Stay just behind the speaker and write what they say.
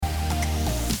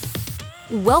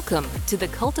Welcome to the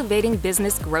Cultivating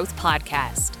Business Growth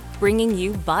Podcast, bringing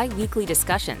you bi-weekly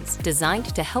discussions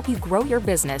designed to help you grow your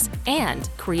business and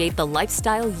create the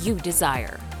lifestyle you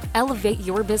desire. Elevate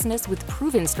your business with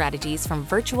proven strategies from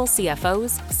virtual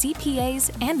CFOs,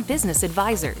 CPAs, and business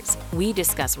advisors. We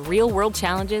discuss real-world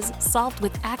challenges solved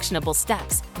with actionable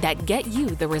steps that get you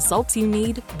the results you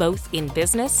need both in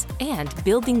business and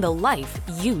building the life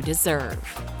you deserve.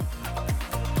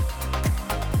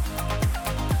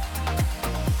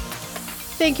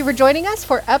 Thank you for joining us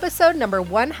for episode number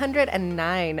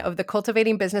 109 of the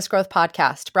Cultivating Business Growth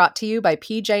Podcast, brought to you by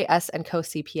PJS & Co.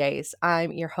 CPAs.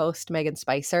 I'm your host, Megan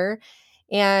Spicer,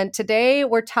 and today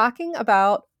we're talking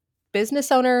about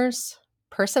business owners,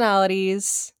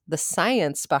 personalities, the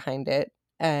science behind it,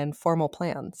 and formal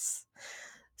plans.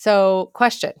 So,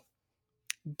 question,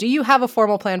 do you have a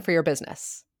formal plan for your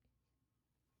business?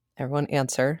 Everyone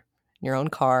answer in your own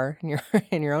car,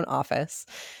 in your own office.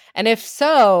 And if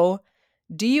so,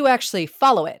 do you actually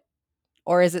follow it?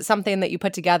 Or is it something that you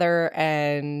put together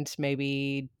and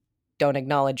maybe don't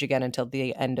acknowledge again until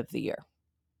the end of the year?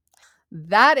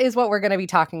 That is what we're going to be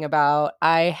talking about.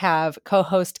 I have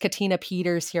co-host Katina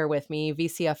Peters here with me,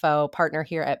 VCFO, partner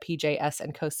here at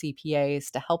PJS & Co. CPAs,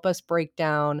 to help us break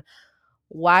down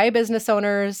why business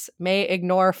owners may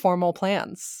ignore formal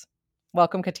plans.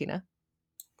 Welcome, Katina.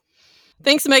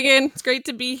 Thanks, Megan. It's great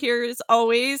to be here as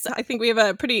always. I think we have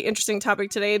a pretty interesting topic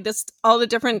today. Just all the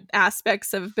different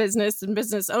aspects of business and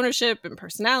business ownership and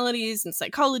personalities and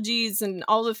psychologies and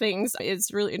all the things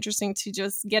is really interesting to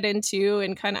just get into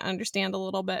and kind of understand a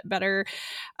little bit better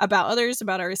about others,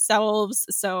 about ourselves.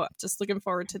 So just looking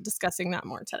forward to discussing that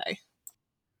more today.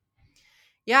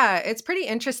 Yeah, it's pretty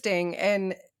interesting.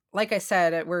 And like I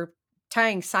said, we're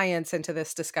tying science into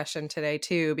this discussion today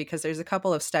too, because there's a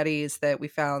couple of studies that we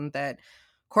found that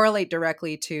correlate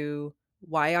directly to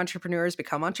why entrepreneurs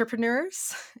become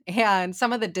entrepreneurs and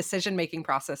some of the decision-making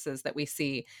processes that we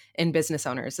see in business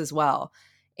owners as well.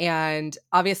 And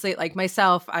obviously, like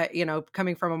myself,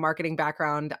 coming from a marketing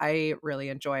background, I really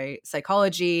enjoy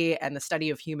psychology and the study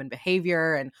of human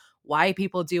behavior and why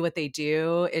people do what they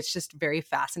do. It's just very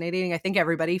fascinating. I think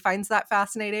everybody finds that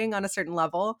fascinating on a certain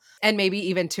level, and maybe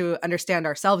even to understand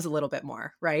ourselves a little bit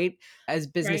more, right? As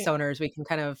business owners, we can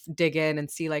kind of dig in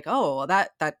and see like, oh, well,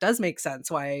 that does make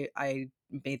sense why I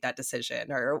made that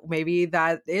decision, or maybe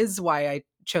that is why I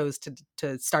chose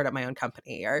to start up my own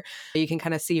company, or you can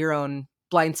kind of see your own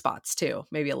blind spots too,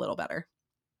 maybe a little better.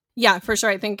 Yeah, for sure.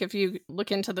 I think if you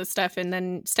look into the stuff and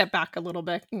then step back a little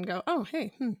bit and go, oh,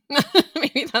 hey,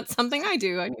 maybe that's something I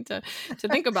do. I need to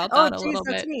think about that a little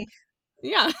bit. Me.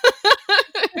 Yeah.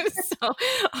 So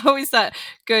always that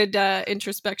good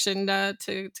introspection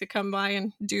to come by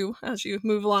and do as you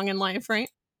move along in life, right?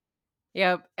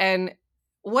 Yep. And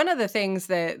one of the things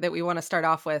that we want to start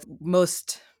off with,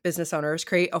 most business owners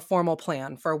create a formal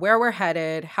plan for where we're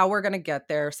headed, how we're going to get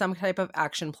there, some type of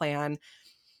action plan,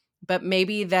 but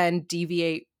maybe then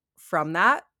deviate from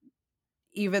that,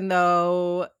 even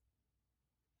though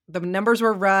the numbers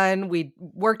were run, we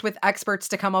worked with experts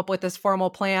to come up with this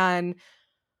formal plan.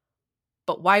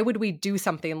 But why would we do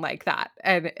something like that?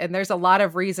 And there's a lot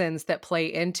of reasons that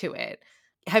play into it.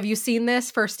 Have you seen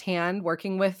this firsthand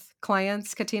working with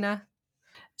clients, Katina?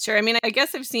 Sure. I mean, I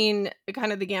guess I've seen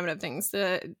kind of the gamut of things.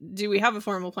 Do we have a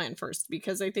formal plan first?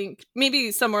 Because I think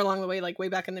maybe somewhere along the way, like way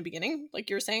back in the beginning, like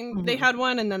you're saying, they had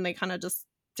one and then they kind of just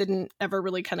didn't ever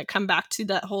really kind of come back to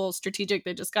that whole strategic.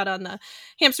 They just got on the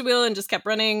hamster wheel and just kept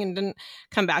running and didn't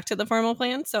come back to the formal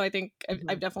plan. So I think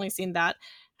I've definitely seen that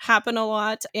happen a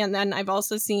lot. And then I've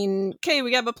also seen, okay,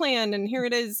 we have a plan and here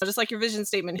it is. Just like your vision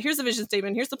statement. Here's the vision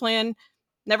statement. Here's the plan.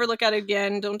 Never look at it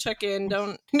again. Don't check in.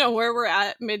 Don't know where we're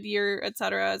at mid-year,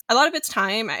 etc. A lot of it's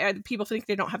time. People think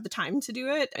they don't have the time to do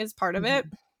it as part of it.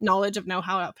 Knowledge of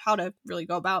how to really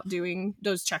go about doing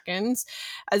those check-ins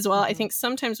as well. I think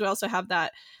sometimes we also have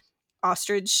that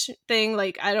ostrich thing.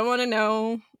 Like, I don't want to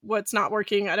know what's not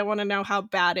working. I don't want to know how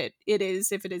bad it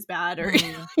is, if it is bad or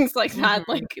things like that.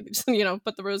 Like,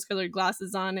 put the rose-colored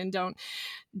glasses on and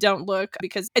don't look,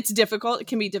 because it's difficult. It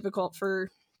can be difficult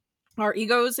for our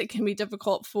egos. It can be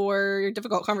difficult for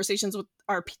difficult conversations with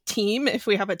our team, if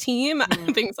we have a team,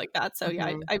 things like that. So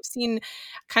yeah, I've seen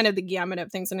kind of the gamut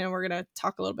of things, and I know we're going to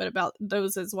talk a little bit about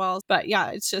those as well. But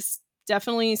yeah, it's just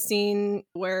definitely seen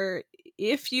where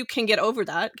if you can get over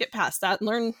that, get past that,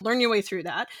 learn your way through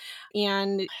that,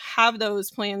 and have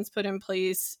those plans put in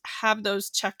place, have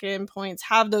those check-in points,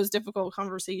 have those difficult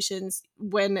conversations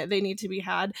when they need to be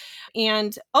had,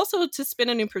 and also to spin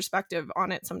a new perspective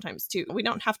on it sometimes too. We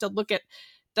don't have to look at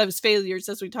those failures,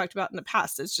 as we talked about in the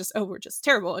past, is just, oh, we're just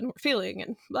terrible and we're failing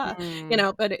and blah,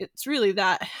 but it's really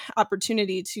that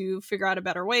opportunity to figure out a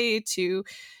better way, to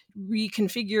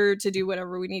reconfigure, to do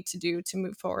whatever we need to do to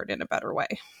move forward in a better way.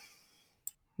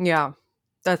 Yeah,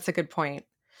 that's a good point.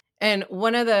 And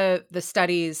one of the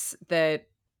studies that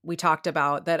we talked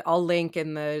about that I'll link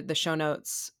in the show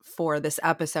notes for this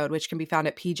episode, which can be found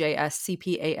at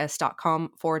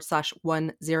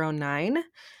pjscpas.com/109,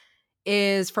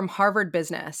 is from Harvard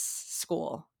Business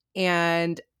School.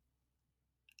 And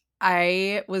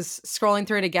I was scrolling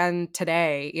through it again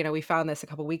today. We found this a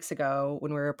couple weeks ago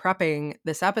when we were prepping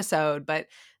this episode, but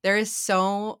there is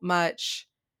so much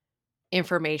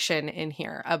information in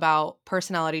here about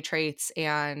personality traits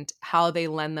and how they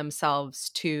lend themselves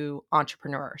to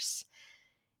entrepreneurs.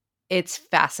 It's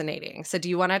fascinating. So do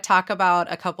you want to talk about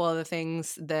a couple of the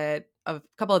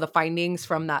findings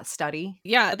from that study?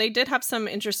 Yeah, they did have some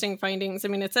interesting findings. I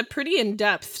mean, it's a pretty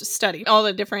in-depth study, all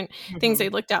the different things they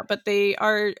looked at, but they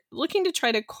are looking to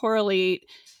try to correlate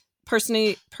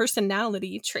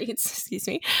personality traits,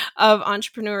 of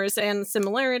entrepreneurs and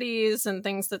similarities and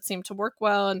things that seem to work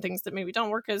well and things that maybe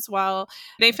don't work as well.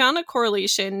 They found a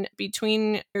correlation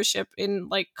between leadership in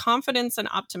like confidence and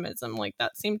optimism. Like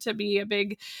that seemed to be a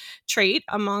big trait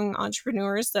among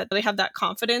entrepreneurs, that they have that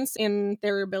confidence in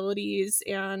their abilities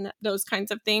and those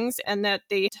kinds of things, and that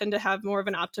they tend to have more of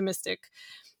an optimistic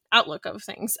outlook of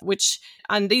things, which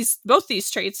on both these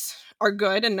traits are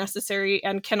good and necessary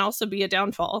and can also be a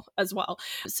downfall as well.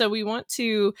 So we want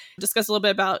to discuss a little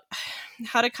bit about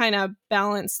how to kind of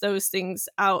balance those things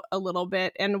out a little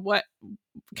bit, and what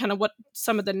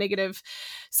some of the negative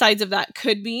sides of that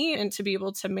could be, and to be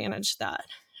able to manage that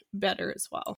better as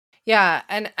well. Yeah.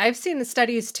 And I've seen the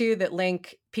studies too that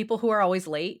link people who are always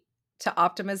late to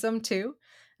optimism too.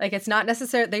 Like it's not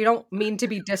necessarily, they don't mean to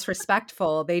be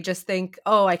disrespectful. They just think,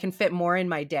 oh, I can fit more in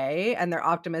my day. And they're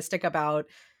optimistic about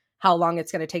how long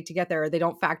it's going to take to get there. Or they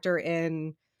don't factor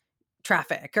in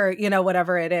traffic or,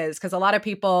 whatever it is. Because a lot of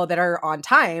people that are on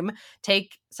time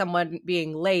take someone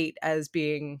being late as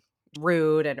being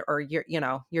rude or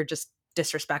you're just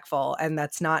disrespectful. And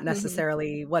that's not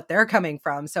necessarily what they're coming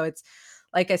from. So it's,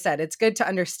 like I said, it's good to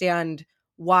understand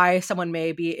why someone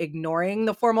may be ignoring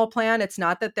the formal plan. It's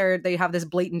not that they have this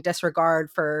blatant disregard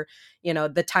for,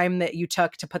 the time that you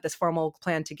took to put this formal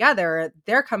plan together.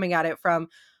 They're coming at it from,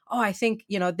 oh, I think,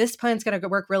 this plan's going to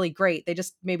work really great. They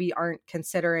just maybe aren't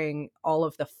considering all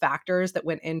of the factors that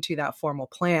went into that formal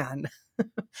plan.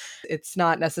 It's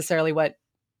not necessarily what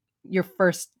your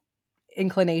first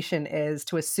inclination is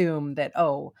to assume that,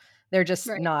 oh, they're just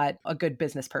not a good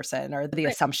business person, or the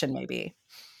assumption maybe.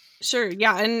 Sure.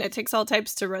 Yeah. And it takes all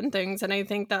types to run things. And I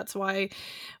think that's why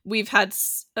we've had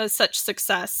such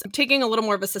success taking a little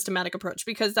more of a systematic approach,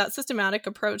 because that systematic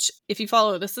approach, if you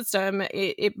follow the system,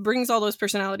 it brings all those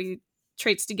personality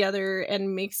traits together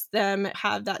and makes them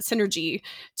have that synergy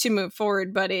to move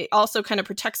forward. But it also kind of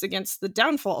protects against the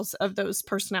downfalls of those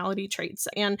personality traits.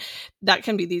 And that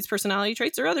can be these personality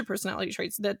traits or other personality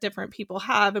traits that different people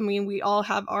have. I mean, we all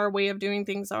have our way of doing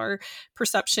things, our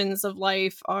perceptions of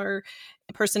life, our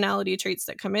personality traits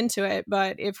that come into it.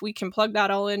 But if we can plug that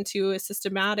all into a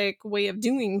systematic way of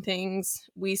doing things,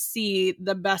 we see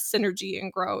the best synergy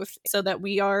and growth, so that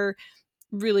we are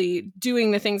really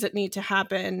doing the things that need to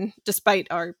happen despite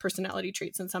our personality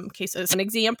traits in some cases. An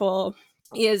example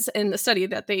is in the study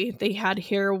that they had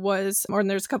here was, or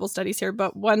there's a couple studies here,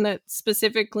 but one that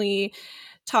specifically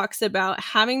talks about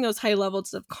having those high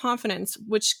levels of confidence,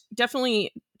 which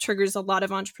definitely triggers a lot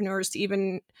of entrepreneurs to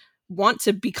even want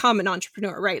to become an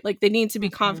entrepreneur, right? Like they need to be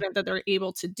confident that they're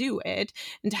able to do it,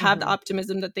 and to have the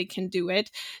optimism that they can do it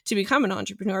to become an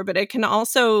entrepreneur. But it can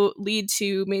also lead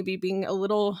to maybe being a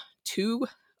little too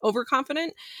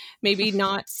overconfident, maybe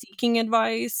not seeking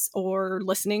advice or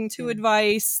listening to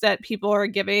advice that people are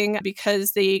giving,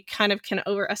 because they kind of can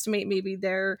overestimate maybe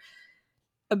their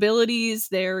abilities,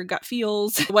 their gut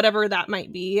feels, whatever that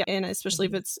might be. And especially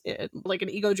if it's like an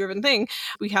ego-driven thing,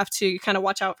 we have to kind of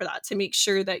watch out for that, to make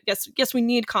sure that yes, we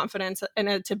need confidence,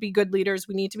 and to be good leaders,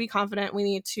 we need to be confident. We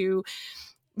need to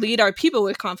lead our people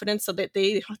with confidence, so that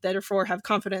they therefore have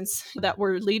confidence that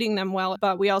we're leading them well.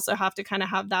 But we also have to kind of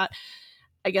have that,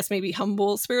 I guess, maybe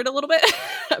humble spirit a little bit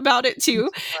about it too,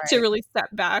 to really step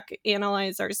back,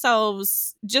 analyze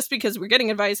ourselves. Just because we're getting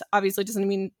advice obviously doesn't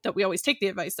mean that we always take the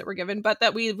advice that we're given, but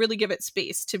that we really give it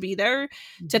space to be there,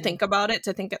 to think about it,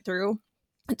 to think it through,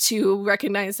 to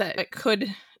recognize that it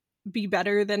could be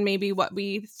better than maybe what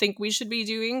we think we should be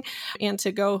doing, and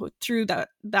to go through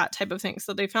that type of thing.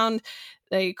 So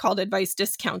they called advice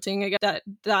discounting. Again,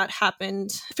 that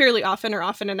happened fairly often, or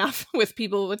often enough, with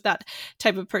people with that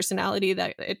type of personality,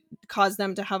 that it caused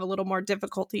them to have a little more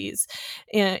difficulties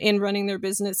in running their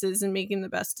businesses and making the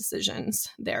best decisions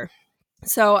there.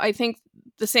 So I think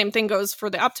the same thing goes for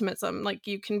the optimism. Like,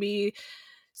 you can be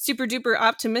super duper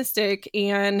optimistic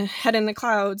and head in the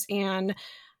clouds and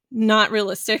not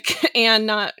realistic, and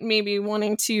not maybe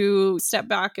wanting to step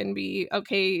back and be,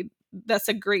 okay, that's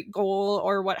a great goal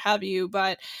or what have you,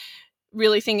 but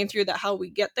really thinking through that how we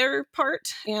get there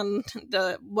part, and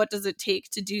what does it take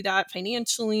to do that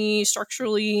financially,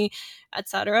 structurally,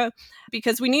 etc.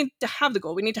 Because we need to have the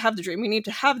goal, we need to have the dream, we need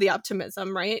to have the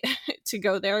optimism, right, to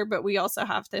go there, but we also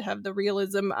have to have the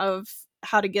realism of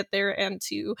how to get there and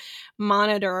to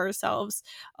monitor ourselves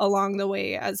along the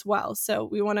way as well. So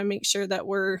we want to make sure that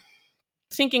we're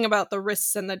thinking about the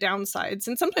risks and the downsides.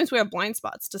 And sometimes we have blind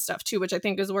spots to stuff too, which I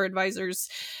think is where advisors,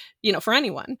 for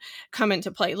anyone, come into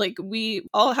play. Like, we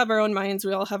all have our own minds,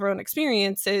 we all have our own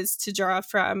experiences to draw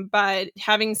from, but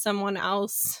having someone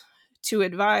else to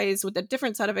advise with a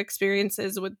different set of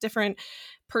experiences, with different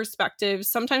perspectives,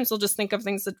 sometimes we'll just think of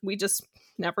things that we just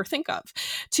never think of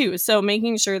too. So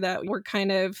making sure that we're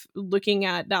kind of looking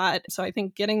at that. So I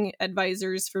think getting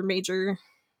advisors for major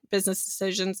business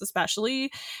decisions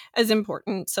especially is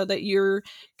important, so that you're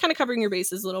kind of covering your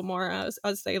bases a little more.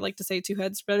 As they like to say, 2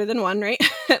 heads better than 1, right?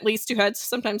 At least 2 heads.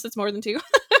 Sometimes it's more than 2.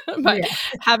 But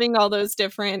having all those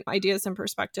different ideas and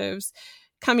perspectives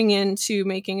coming into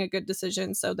making a good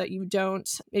decision, so that you don't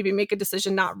maybe make a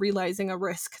decision not realizing a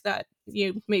risk that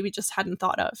you maybe just hadn't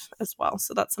thought of as well.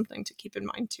 So that's something to keep in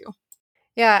mind too.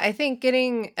 Yeah, I think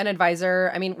getting an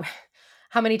advisor, I mean,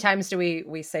 how many times do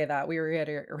we say that? We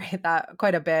reiterate that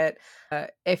quite a bit.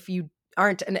 If you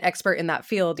aren't an expert in that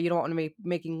field, you don't want to be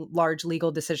making large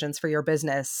legal decisions for your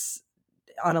business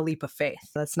on a leap of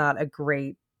faith. That's not a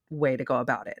great way to go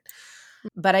about it.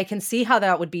 But I can see how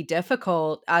that would be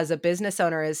difficult as a business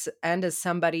owner and as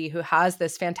somebody who has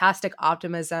this fantastic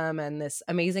optimism and this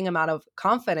amazing amount of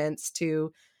confidence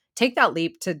to take that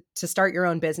leap to start your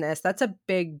own business. That's a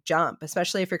big jump,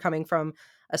 especially if you're coming from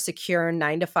a secure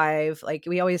 9-to-5. Like,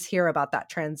 we always hear about that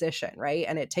transition, right?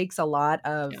 And it takes a lot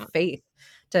of faith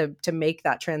to make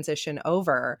that transition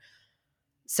over.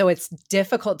 So it's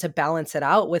difficult to balance it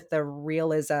out with the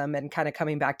realism and kind of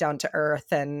coming back down to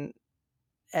earth, and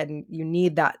you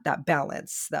need that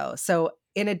balance though. So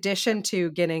in addition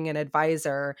to getting an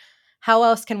advisor, how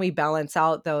else can we balance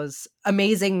out those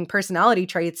amazing personality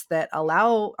traits that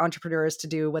allow entrepreneurs to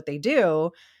do what they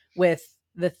do with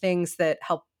the things that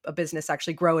help a business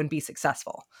actually grow and be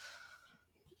successful?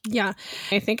 Yeah,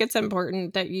 I think it's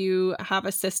important that you have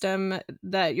a system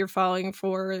that you're following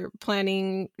for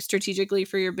planning strategically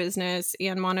for your business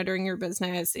and monitoring your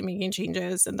business and making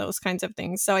changes and those kinds of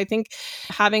things. So I think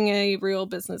having a real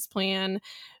business plan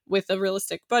with a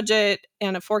realistic budget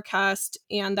and a forecast,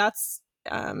 and that's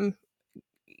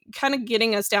kind of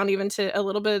getting us down even to a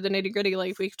little bit of the nitty gritty.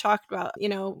 Like we've talked about,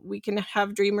 we can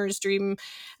have dreamers dream,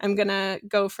 I'm going to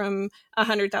go from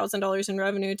 $100,000 in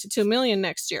revenue to 2 million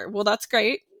next year. Well, that's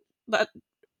great. But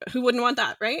who wouldn't want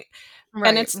that, right?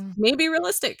 And it's maybe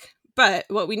realistic. But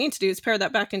what we need to do is pair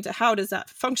that back into how does that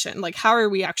function? Like, how are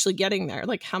we actually getting there?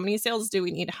 Like, how many sales do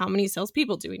we need? How many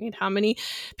salespeople do we need? How many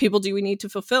people do we need to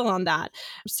fulfill on that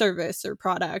service or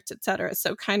product, et cetera?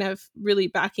 So kind of really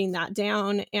backing that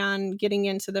down and getting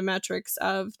into the metrics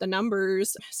of the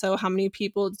numbers. So how many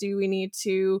people do we need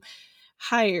to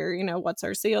hire? What's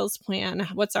our sales plan?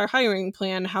 What's our hiring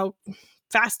plan? How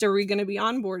fast are we going to be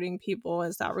onboarding people?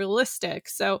 Is that realistic?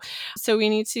 So we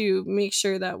need to make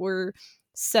sure that we're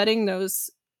setting those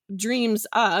dreams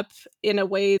up in a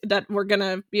way that we're going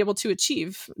to be able to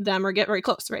achieve them or get very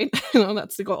close, right?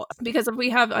 That's the goal. Because if we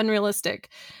have unrealistic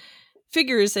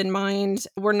figures in mind,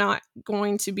 we're not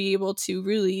going to be able to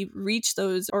really reach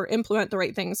those or implement the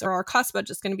right things, or our cost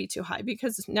budget is going to be too high,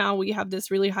 because now we have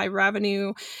this really high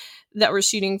revenue that we're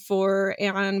shooting for,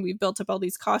 and we've built up all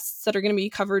these costs that are going to be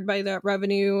covered by that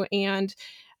revenue, and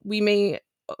we may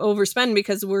overspend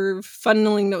because we're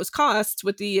funneling those costs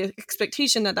with the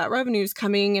expectation that revenue is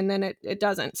coming, and then it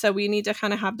doesn't. So we need to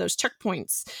kind of have those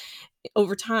checkpoints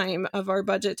over time of our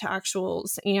budget to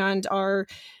actuals and our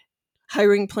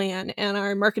hiring plan and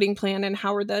our marketing plan, and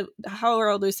how are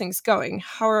all those things going?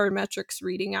 How are our metrics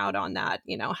reading out on that?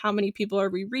 How many people are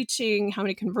we reaching? How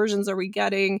many conversions are we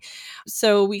getting?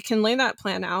 So we can lay that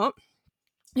plan out,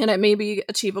 and it may be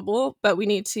achievable, but we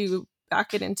need to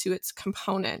back it into its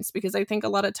components, because I think a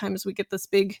lot of times we get this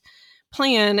big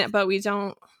plan, but we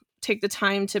don't take the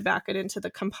time to back it into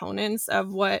the components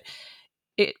of what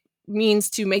it means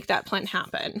to make that plan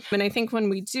happen. And I think when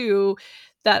we do,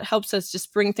 that helps us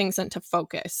just bring things into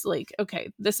focus. Like,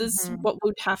 okay, this is what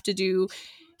we'd have to do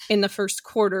in the first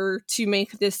quarter to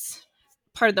make this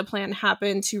part of the plan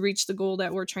happen to reach the goal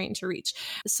that we're trying to reach.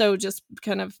 So just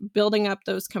kind of building up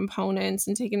those components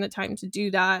and taking the time to do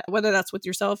that, whether that's with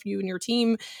yourself, you and your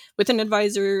team, with an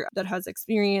advisor that has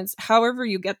experience, however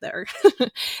you get there,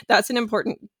 that's an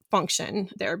important function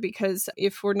there, because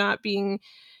if we're not being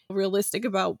realistic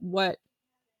about what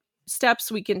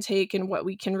steps we can take and what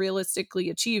we can realistically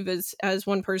achieve as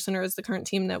one person or as the current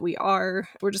team that we are,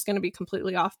 we're just going to be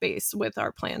completely off base with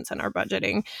our plans and our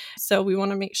budgeting. So we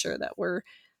want to make sure that we're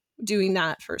doing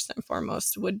that first and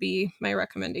foremost would be my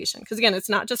recommendation. Because again, it's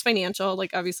not just financial.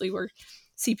 Like obviously we're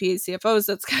CPAs, CFOs,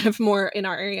 that's kind of more in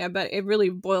our area, but it really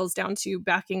boils down to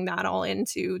backing that all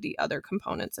into the other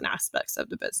components and aspects of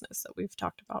the business that we've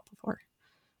talked about before.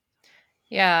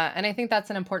 Yeah. And I think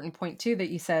that's an important point too, that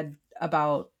you said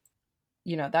about,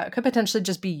 that could potentially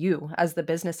just be you as the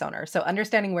business owner. So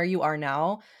understanding where you are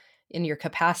now in your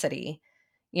capacity,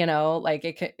 like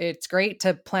it's great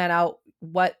to plan out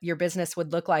what your business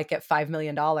would look like at $5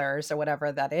 million or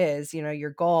whatever that is,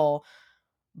 your goal.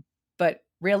 But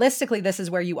realistically, this is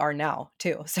where you are now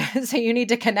too. So you need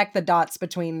to connect the dots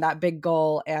between that big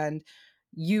goal and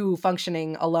you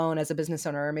functioning alone as a business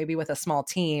owner, or maybe with a small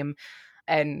team,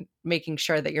 and making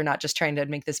sure that you're not just trying to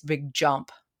make this big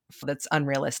jump that's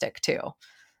unrealistic too.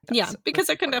 Yeah, because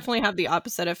it can definitely have the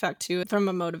opposite effect too, from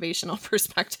a motivational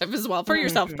perspective as well for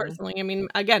yourself personally. I mean,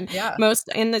 again, most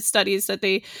in the studies that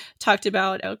they talked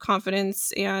about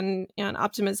confidence and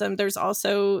optimism, there's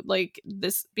also like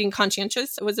this being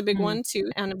conscientious was a big one too.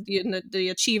 And the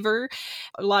achiever,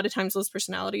 a lot of times those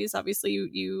personalities, obviously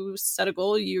you set a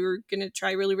goal, you're going to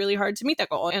try really, really hard to meet that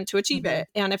goal and to achieve it.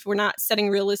 And if we're not setting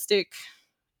realistic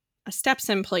steps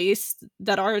in place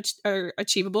that are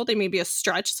achievable, they may be a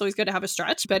stretch. It's always good to have a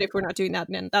stretch, but if we're not doing that,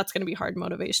 then that's going to be hard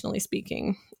motivationally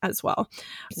speaking as well.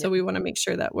 So we want to make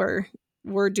sure that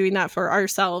we're doing that for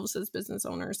ourselves as business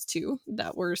owners too,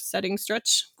 that we're setting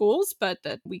stretch goals, but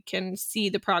that we can see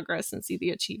the progress and see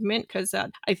the achievement, because that,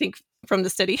 I think from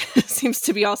the study, seems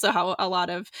to be also how a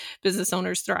lot of business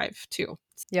owners thrive too.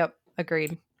 Yep,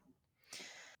 agreed.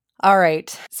 All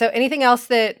right. So anything else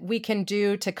that we can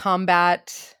do to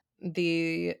combat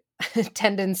the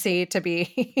tendency to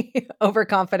be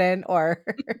overconfident or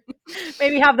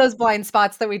maybe have those blind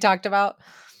spots that we talked about?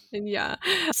 Yeah.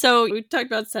 So we talked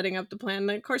about setting up the plan.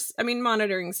 Of course, I mean,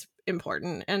 monitoring's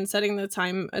important, and setting the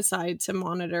time aside to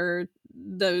monitor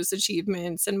those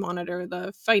achievements and monitor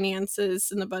the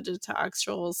finances and the budget to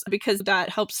actuals, because that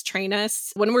helps train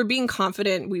us. When we're being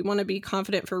confident, we want to be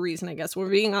confident for a reason, I guess. When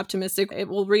we're being optimistic, it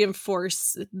will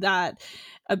reinforce that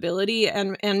ability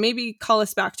and maybe call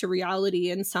us back to reality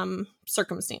in some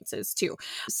circumstances too.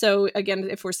 So again,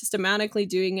 if we're systematically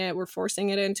doing it, we're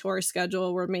forcing it into our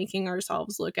schedule, we're making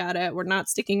ourselves look at it, we're not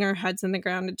sticking our heads in the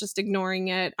ground and just ignoring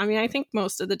it. I mean, I think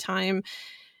most of the time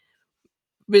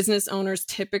business owners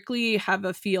typically have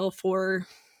a feel for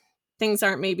things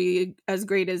aren't maybe as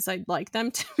great as I'd like them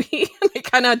to be. They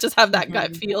kind of just have that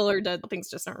gut feel, or that things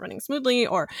just aren't running smoothly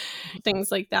or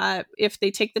things like that, if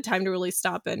they take the time to really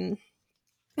stop and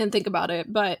think about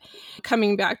it. But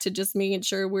coming back to just making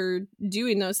sure we're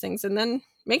doing those things and then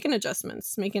making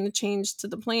adjustments, making a change to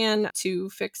the plan to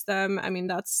fix them. I mean,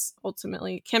 that's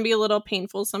ultimately can be a little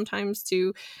painful sometimes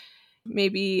to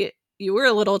maybe you were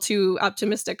a little too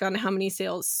optimistic on how many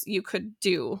sales you could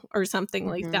do or something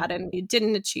like that, and you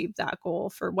didn't achieve that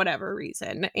goal for whatever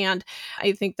reason. And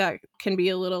I think that can be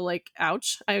a little like,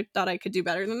 ouch, I thought I could do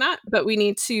better than that. But we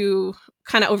need to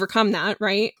kind of overcome that,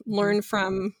 right? Learn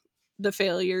from the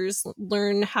failures,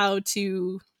 learn how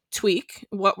to tweak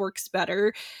what works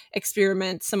better,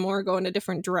 experiment some more, go in a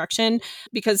different direction,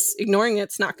 because ignoring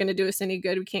it's not going to do us any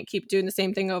good. We can't keep doing the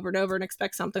same thing over and over and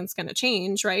expect something's going to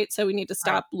change, right? So we need to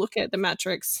stop, look at the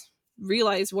metrics,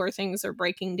 realize where things are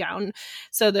breaking down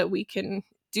so that we can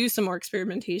do some more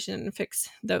experimentation and fix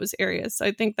those areas. So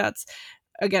I think that's,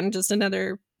 again, just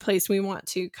another place we want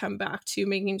to come back to,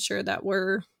 making sure that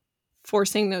we're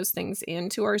forcing those things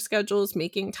into our schedules,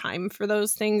 making time for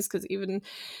those things, because even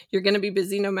you're going to be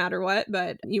busy no matter what,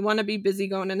 but you want to be busy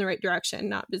going in the right direction,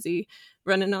 not busy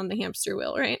running on the hamster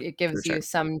wheel, right? It gives you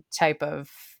some type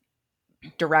of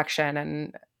direction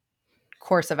and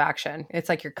course of action. It's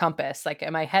like your compass. Like,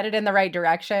 am I headed in the right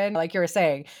direction? Like you were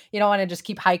saying, you don't want to just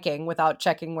keep hiking without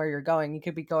checking where you're going. You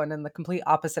could be going in the complete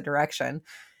opposite direction.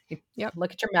 You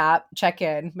look at your map, check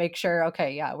in, make sure,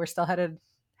 okay, yeah, we're still headed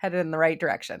in the right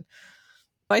direction.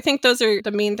 I think those are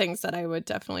the main things that I would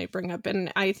definitely bring up.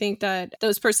 And I think that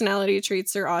those personality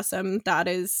traits are awesome. That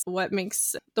is what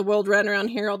makes the world run around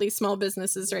here, all these small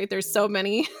businesses, right? There's so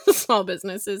many small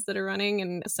businesses that are running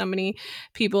and so many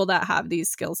people that have these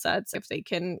skill sets. If they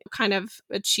can kind of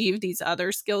achieve these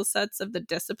other skill sets of the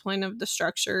discipline of the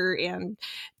structure and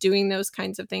doing those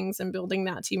kinds of things and building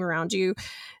that team around you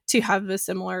to have a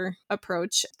similar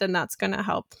approach, then that's going to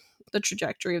help the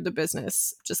trajectory of the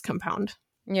business just compound.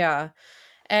 Yeah.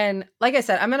 And like I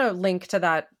said, I'm going to link to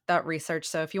that research.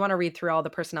 So if you want to read through all the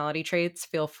personality traits,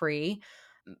 feel free.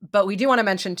 But we do want to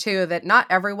mention too that not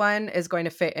everyone is going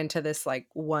to fit into this like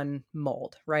one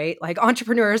mold, right? Like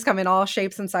entrepreneurs come in all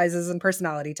shapes and sizes and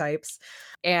personality types.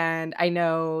 And I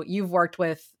know you've worked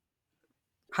with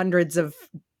hundreds of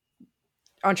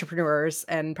entrepreneurs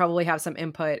and probably have some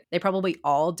input. They probably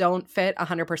all don't fit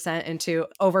 100% into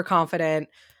overconfident,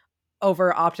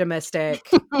 over optimistic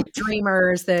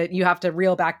dreamers that you have to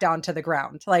reel back down to the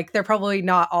ground. Like they're probably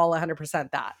not all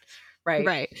 100% that.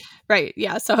 Right. Right.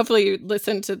 Yeah. So hopefully you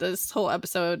listened to this whole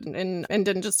episode and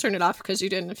didn't just turn it off because you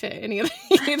didn't fit any of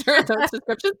either of those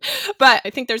descriptions. But I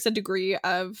think there's a degree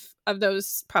of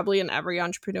those probably in every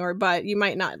entrepreneur, but you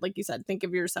might not, like you said, think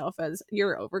of yourself as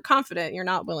you're overconfident. You're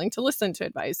not willing to listen to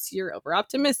advice. You're over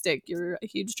optimistic. You're a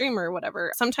huge dreamer,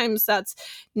 whatever. Sometimes that's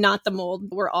not the mold.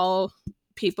 We're all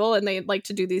people and they like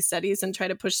to do these studies and try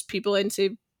to push people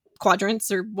into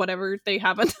quadrants or whatever they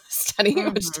have on the study,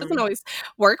 which doesn't always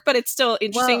work, but it's still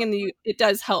interesting and it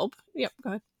does help. Yep, go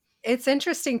ahead. It's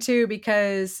interesting too,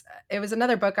 because it was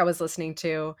another book I was listening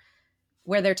to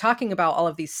where they're talking about all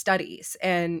of these studies.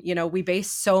 And, you know, we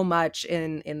base so much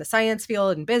in the science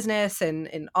field and business and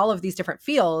in all of these different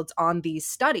fields on these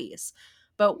studies.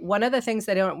 But one of the things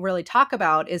they don't really talk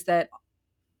about is that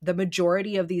the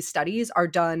majority of these studies are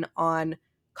done on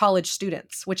college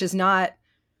students, which is not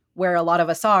where a lot of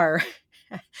us are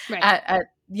right. at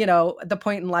you know, the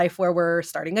point in life where we're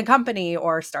starting a company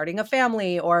or starting a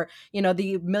family or, you know,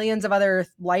 the millions of other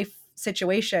life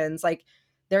situations. Like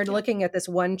they're looking at this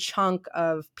one chunk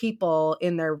of people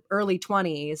in their early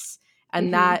 20s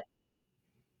and that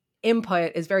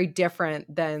input is very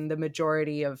different than the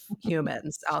majority of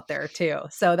humans out there too.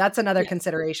 So that's another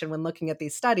consideration when looking at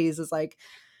these studies is like,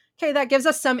 okay, that gives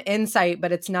us some insight,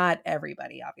 but it's not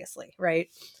everybody, obviously, right?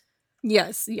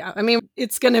 Yes. Yeah. I mean,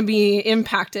 it's going to be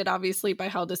impacted obviously by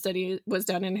how the study was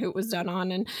done and who it was done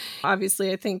on. And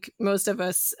obviously, I think most of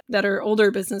us that are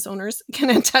older business owners can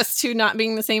attest to not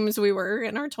being the same as we were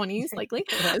in our 20s, likely.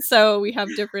 So we have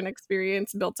different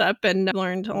experience built up and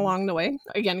learned along the way.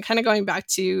 Again, kind of going back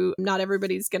to not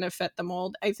everybody's going to fit the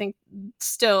mold. I think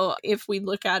still, if we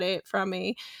look at it from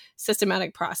a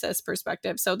systematic process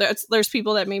perspective, so there's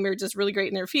people that maybe are just really great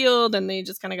in their field and they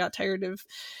just kind of got tired of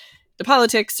the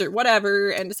politics or whatever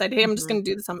and decide, hey, I'm just going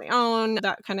to do this on my own,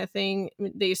 that kind of thing.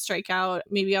 They strike out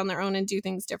maybe on their own and do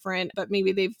things different, but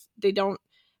maybe they don't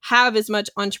have as much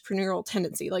entrepreneurial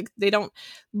tendency. Like they don't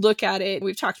look at it.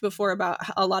 We've talked before about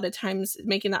a lot of times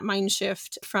making that mind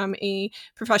shift from a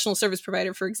professional service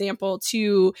provider, for example,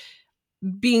 to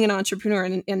being an entrepreneur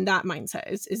and that mindset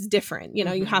is different. You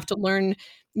know, you have to learn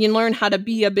how to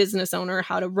be a business owner,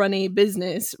 how to run a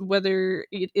business, whether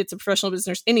it's a professional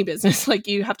business, any business. Like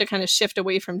you have to kind of shift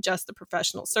away from just the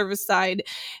professional service side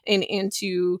and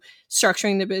into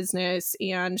structuring the business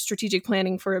and strategic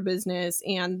planning for a business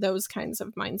and those kinds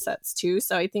of mindsets too.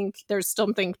 So I think there's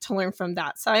something to learn from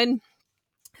that side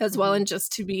as well, and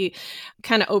just to be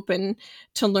kind of open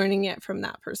to learning it from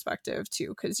that perspective too,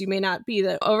 because you may not be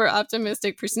the over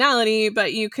optimistic personality,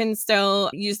 but you can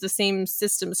still use the same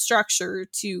system structure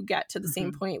to get to the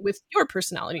same point with your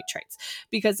personality traits.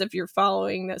 Because if you're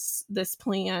following this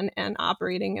plan and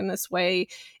operating in this way,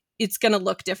 it's going to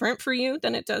look different for you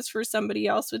than it does for somebody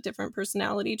else with different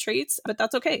personality traits, but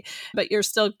that's okay. But you're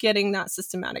still getting that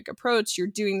systematic approach. You're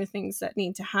doing the things that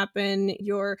need to happen.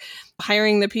 You're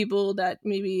hiring the people that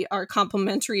maybe are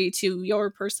complementary to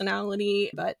your personality,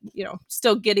 but, you know,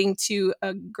 still getting to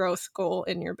a growth goal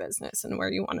in your business and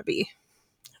where you want to be.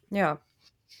 Yeah.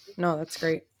 No, that's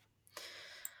great.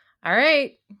 All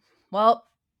right. Well,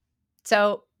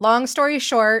 so long story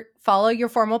short, follow your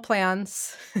formal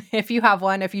plans if you have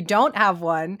one. If you don't have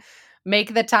one,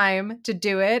 make the time to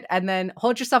do it and then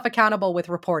hold yourself accountable with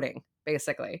reporting,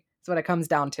 basically. That's what it comes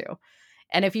down to.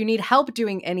 And if you need help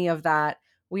doing any of that,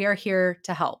 we are here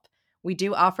to help. We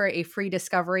do offer a free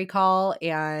discovery call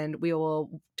and we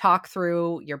will talk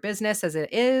through your business as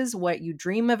it is, what you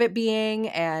dream of it being,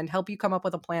 and help you come up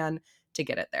with a plan to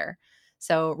get it there.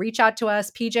 So reach out to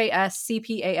us,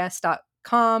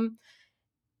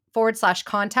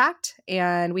 pjscpas.com/contact.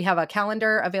 And we have a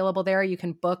calendar available there. You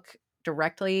can book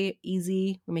directly,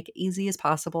 easy. We make it easy as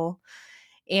possible.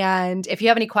 And if you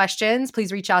have any questions,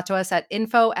 please reach out to us at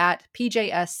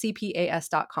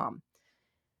info@pjscpas.com.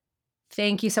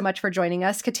 Thank you so much for joining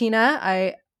us, Katina.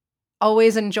 I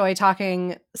always enjoy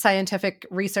talking scientific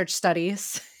research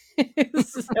studies. So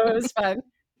it was fun.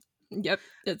 Yep.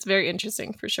 It's very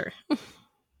interesting for sure.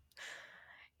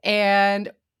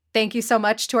 And thank you so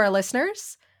much to our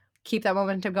listeners. Keep that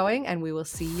momentum going, and we will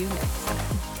see you next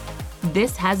time.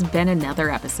 This has been another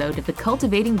episode of the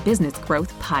Cultivating Business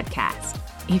Growth podcast.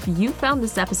 If you found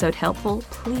this episode helpful,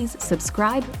 please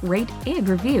subscribe, rate, and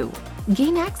review.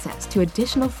 Gain access to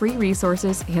additional free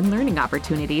resources and learning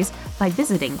opportunities by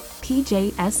visiting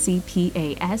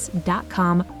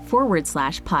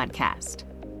pjscpas.com/podcast.